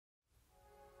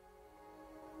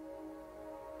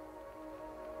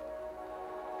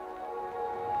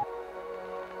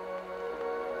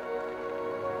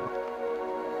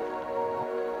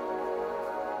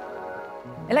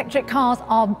Electric cars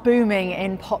are booming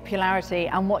in popularity,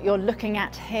 and what you're looking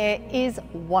at here is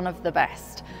one of the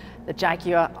best, the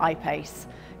Jaguar I-Pace.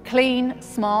 Clean,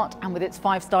 smart, and with its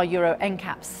 5-star Euro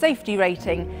NCAP safety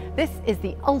rating, this is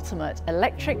the ultimate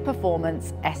electric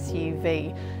performance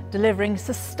SUV, delivering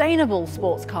sustainable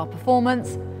sports car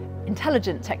performance,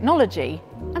 intelligent technology,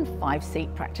 and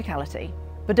 5-seat practicality.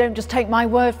 But don't just take my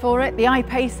word for it, the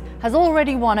I-Pace has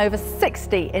already won over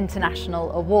 60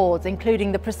 international awards,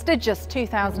 including the prestigious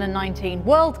 2019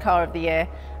 World Car of the Year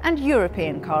and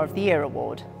European Car of the Year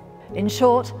award. In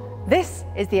short, this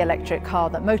is the electric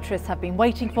car that motorists have been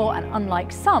waiting for, and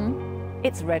unlike some,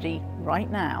 it's ready right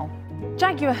now.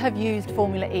 Jaguar have used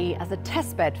Formula E as a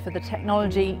testbed for the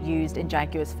technology used in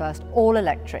Jaguar's first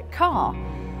all-electric car.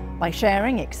 By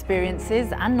sharing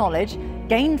experiences and knowledge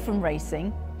gained from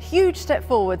racing, huge step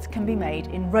forwards can be made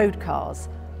in road cars.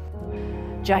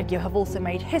 Jaguar have also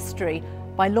made history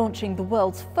by launching the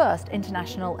world's first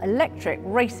international electric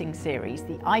racing series,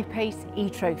 the I-Pace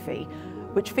E-Trophy,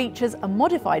 which features a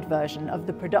modified version of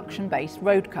the production-based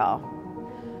road car.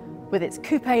 With its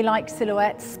coupe-like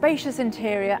silhouette, spacious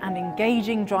interior and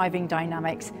engaging driving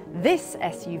dynamics, this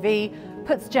SUV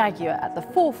puts Jaguar at the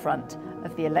forefront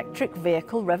of the electric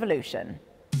vehicle revolution.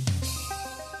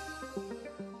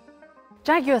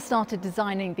 Jaguar started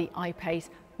designing the I-Pace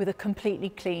with a completely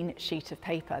clean sheet of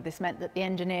paper. This meant that the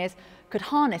engineers could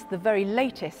harness the very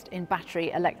latest in battery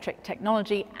electric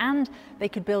technology, and they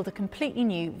could build a completely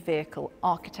new vehicle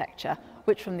architecture,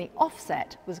 which from the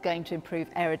offset was going to improve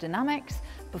aerodynamics,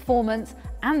 performance,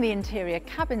 and the interior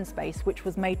cabin space, which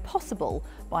was made possible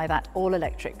by that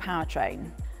all-electric powertrain.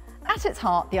 At its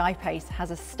heart, the I-Pace has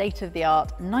a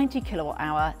state-of-the-art 90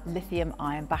 kilowatt-hour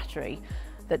lithium-ion battery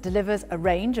that delivers a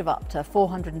range of up to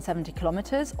 470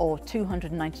 kilometers or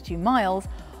 292 miles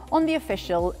on the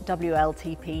official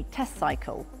WLTP test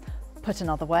cycle. Put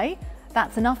another way,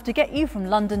 that's enough to get you from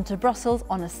London to Brussels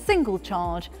on a single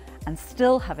charge and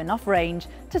still have enough range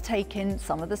to take in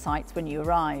some of the sights when you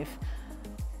arrive.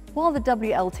 While the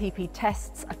WLTP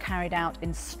tests are carried out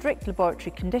in strict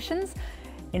laboratory conditions,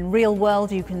 in real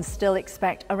world you can still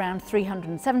expect around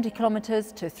 370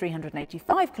 kilometers to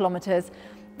 385 kilometers.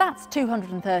 That's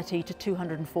 230 to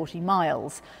 240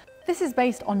 miles. This is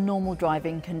based on normal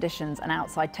driving conditions and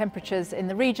outside temperatures in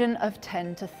the region of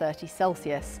 10 to 30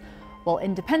 Celsius, while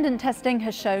independent testing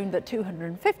has shown that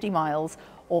 250 miles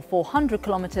or 400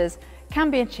 kilometers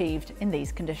can be achieved in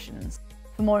these conditions.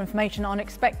 For more information on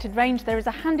expected range, there is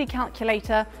a handy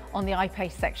calculator on the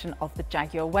I-Pace section of the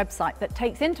Jaguar website that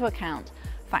takes into account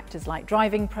factors like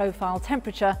driving profile,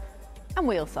 temperature, and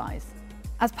wheel size.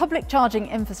 As public charging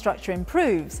infrastructure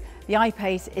improves, the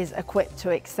I-Pace is equipped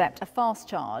to accept a fast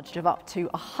charge of up to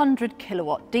 100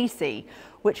 kilowatt DC,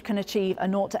 which can achieve a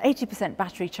 0 to 80%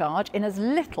 battery charge in as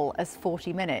little as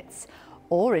 40 minutes.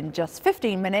 Or in just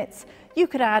 15 minutes, you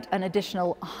could add an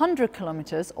additional 100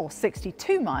 kilometers or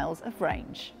 62 miles of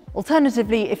range.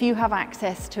 Alternatively, if you have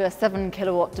access to a 7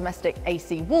 kilowatt domestic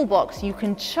AC wall box, you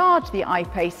can charge the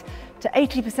I-Pace to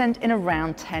 80% in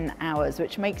around 10 hours,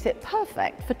 which makes it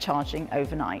perfect for charging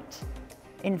overnight.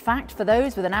 In fact, for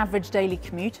those with an average daily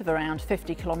commute of around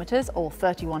 50 kilometers or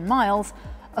 31 miles,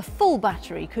 a full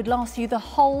battery could last you the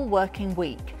whole working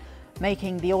week,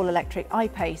 making the all-electric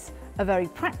I-Pace a very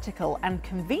practical and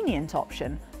convenient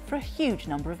option for a huge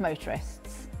number of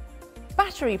motorists.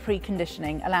 Battery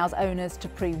preconditioning allows owners to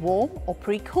pre-warm or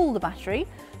pre-cool the battery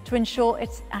to ensure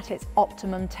it's at its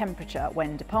optimum temperature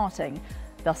when departing,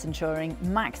 thus ensuring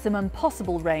maximum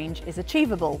possible range is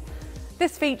achievable.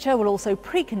 This feature will also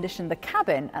precondition the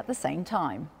cabin at the same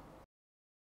time.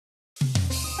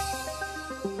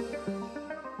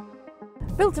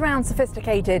 Built around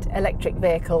sophisticated electric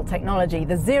vehicle technology,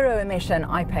 the zero-emission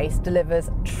I-Pace delivers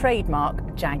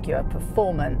trademark Jaguar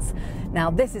performance.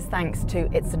 Now, this is thanks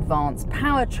to its advanced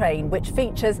powertrain, which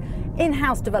features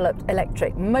in-house developed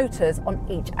electric motors on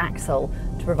each axle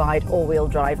to provide all-wheel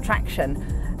drive traction.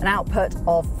 An output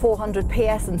of 400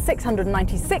 PS and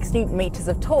 696 Nm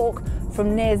of torque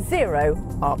from near zero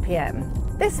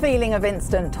RPM. This feeling of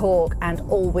instant torque and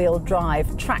all-wheel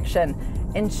drive traction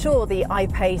ensure the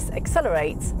I-Pace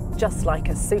accelerates just like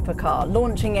a supercar,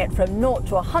 launching it from 0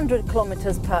 to 100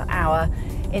 kilometers per hour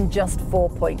in just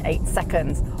 4.8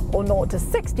 seconds, or 0 to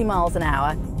 60 miles an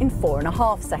hour in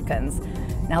 4.5 seconds.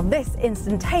 Now, this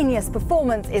instantaneous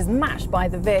performance is matched by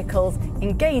the vehicle's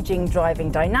engaging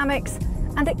driving dynamics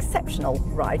and exceptional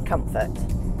ride comfort.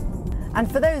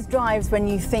 And for those drives when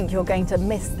you think you're going to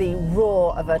miss the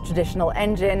roar of a traditional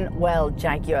engine, well,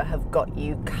 Jaguar have got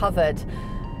you covered.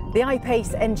 The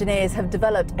I-Pace engineers have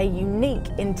developed a unique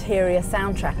interior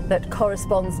soundtrack that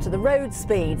corresponds to the road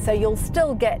speed, so you'll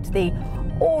still get the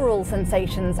aural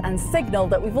sensations and signal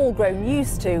that we've all grown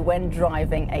used to when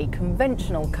driving a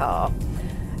conventional car.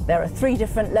 There are 3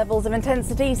 different levels of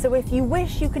intensity, so if you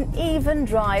wish, you can even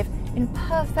drive in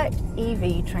perfect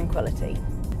EV tranquility.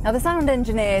 Now, the sound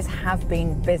engineers have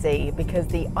been busy because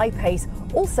the I-Pace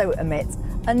also emits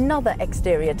another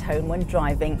exterior tone when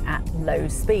driving at low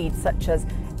speeds, such as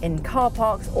in car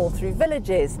parks or through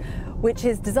villages, which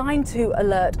is designed to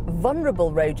alert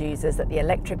vulnerable road users that the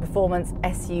electric performance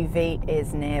SUV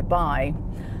is nearby.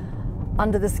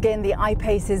 Under the skin, the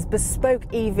I-Pace's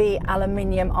bespoke EV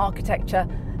aluminium architecture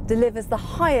delivers the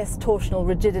highest torsional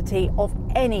rigidity of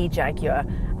any Jaguar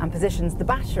and positions the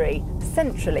battery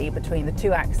centrally between the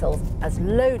 2 axles as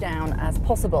low down as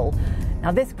possible.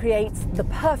 Now, this creates the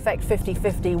perfect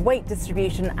 50-50 weight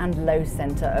distribution and low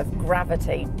centre of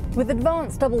gravity. With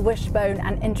advanced double wishbone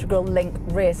and integral link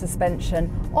rear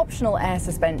suspension, optional air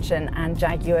suspension and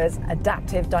Jaguar's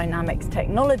adaptive dynamics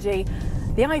technology,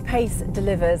 the I-Pace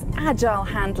delivers agile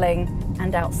handling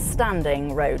and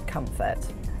outstanding road comfort.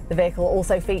 The vehicle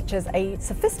also features a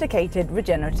sophisticated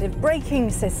regenerative braking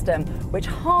system, which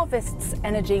harvests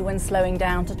energy when slowing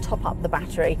down to top up the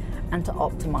battery and to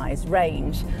optimise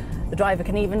range. The driver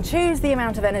can even choose the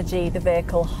amount of energy the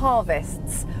vehicle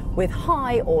harvests, with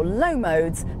high or low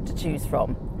modes to choose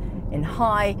from. In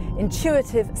high,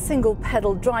 intuitive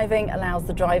single-pedal driving allows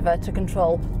the driver to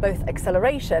control both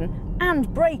acceleration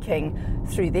and braking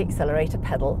through the accelerator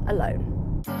pedal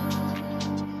alone.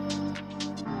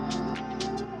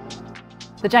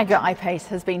 The Jaguar I-Pace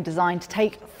has been designed to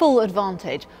take full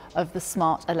advantage of the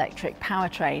smart electric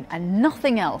powertrain, and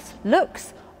nothing else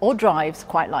looks or drives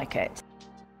quite like it.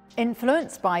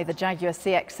 Influenced by the Jaguar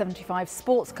CX-75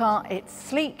 sports car, its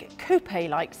sleek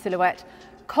coupe-like silhouette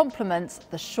complements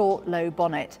the short, low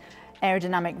bonnet,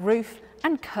 aerodynamic roof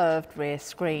and curved rear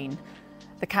screen.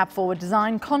 The cab-forward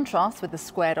design contrasts with the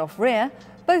squared-off rear,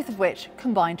 both of which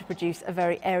combine to produce a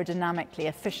very aerodynamically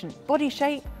efficient body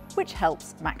shape, which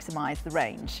helps maximise the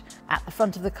range. At the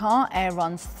front of the car, air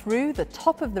runs through the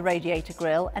top of the radiator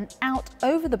grille and out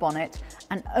over the bonnet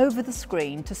and over the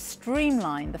screen to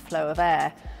streamline the flow of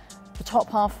air. The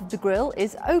top half of the grille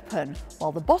is open,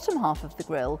 while the bottom half of the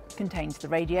grille contains the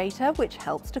radiator, which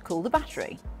helps to cool the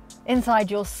battery. Inside,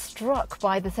 you're struck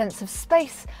by the sense of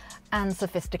space and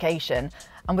sophistication,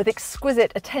 and with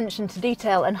exquisite attention to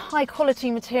detail and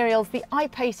high-quality materials, the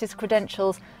I-Pace's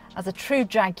credentials as a true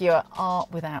Jaguar are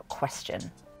without question.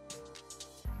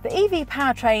 The EV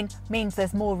powertrain means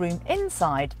there's more room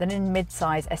inside than in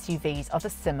mid-size SUVs of a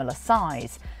similar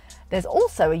size. There's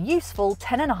also a useful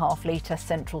 10.5 litre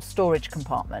central storage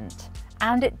compartment.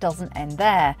 And it doesn't end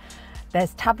there.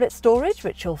 There's tablet storage,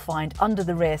 which you'll find under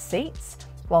the rear seats,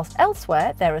 whilst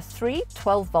elsewhere there are 3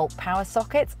 12-volt power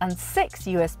sockets and 6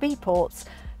 USB ports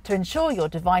to ensure your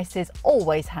devices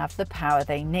always have the power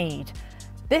they need.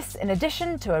 This in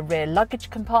addition to a rear luggage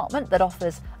compartment that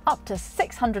offers up to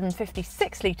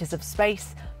 656 litres of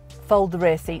space. Fold the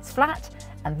rear seats flat,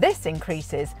 and this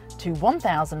increases to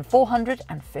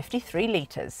 1,453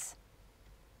 litres.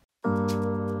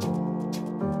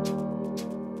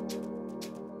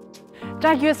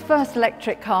 Jaguar's first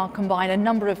electric car combined a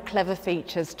number of clever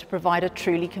features to provide a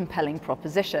truly compelling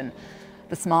proposition.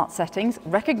 The smart settings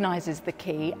recognises the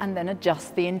key and then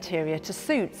adjusts the interior to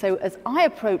suit. So as I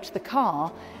approach the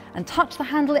car and touch the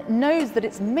handle, it knows that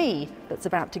it's me that's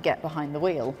about to get behind the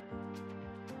wheel.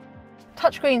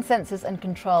 Touchscreen sensors and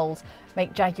controls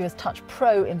make Jaguar's Touch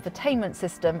Pro infotainment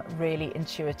system really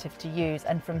intuitive to use,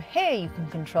 and from here you can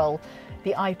control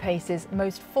the I-Pace's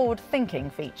most forward-thinking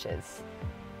features.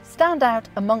 Standout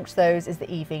amongst those is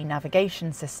the EV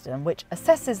navigation system, which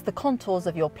assesses the contours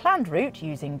of your planned route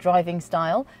using driving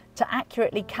style to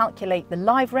accurately calculate the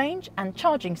live range and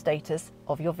charging status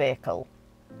of your vehicle.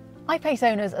 I-Pace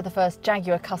owners are the first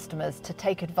Jaguar customers to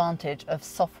take advantage of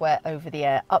software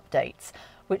over-the-air updates,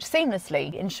 which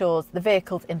seamlessly ensures the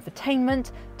vehicle's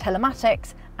infotainment,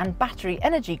 telematics and battery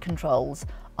energy controls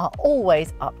are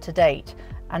always up to date,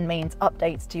 and means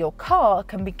updates to your car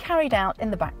can be carried out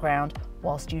in the background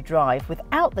whilst you drive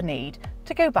without the need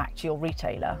to go back to your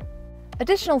retailer.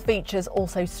 Additional features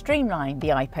also streamline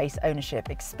the I-Pace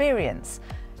ownership experience.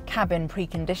 Cabin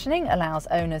preconditioning allows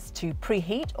owners to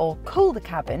preheat or cool the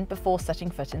cabin before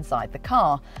setting foot inside the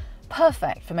car,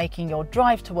 perfect for making your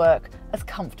drive to work as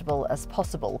comfortable as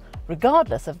possible,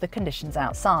 regardless of the conditions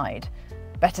outside.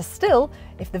 Better still,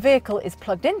 if the vehicle is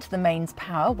plugged into the mains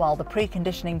power while the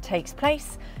preconditioning takes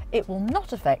place, it will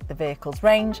not affect the vehicle's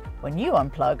range when you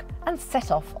unplug and set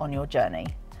off on your journey.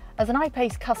 As an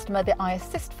I-Pace customer, the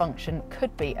iAssist function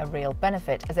could be a real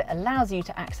benefit, as it allows you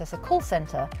to access a call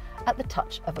centre at the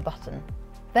touch of a button.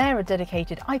 There, a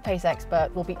dedicated I-Pace expert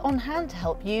will be on hand to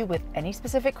help you with any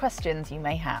specific questions you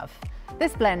may have.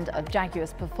 This blend of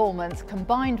Jaguar's performance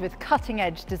combined with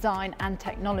cutting-edge design and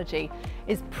technology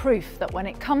is proof that when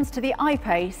it comes to the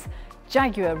I-Pace,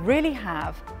 Jaguar really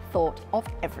have thought of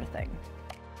everything.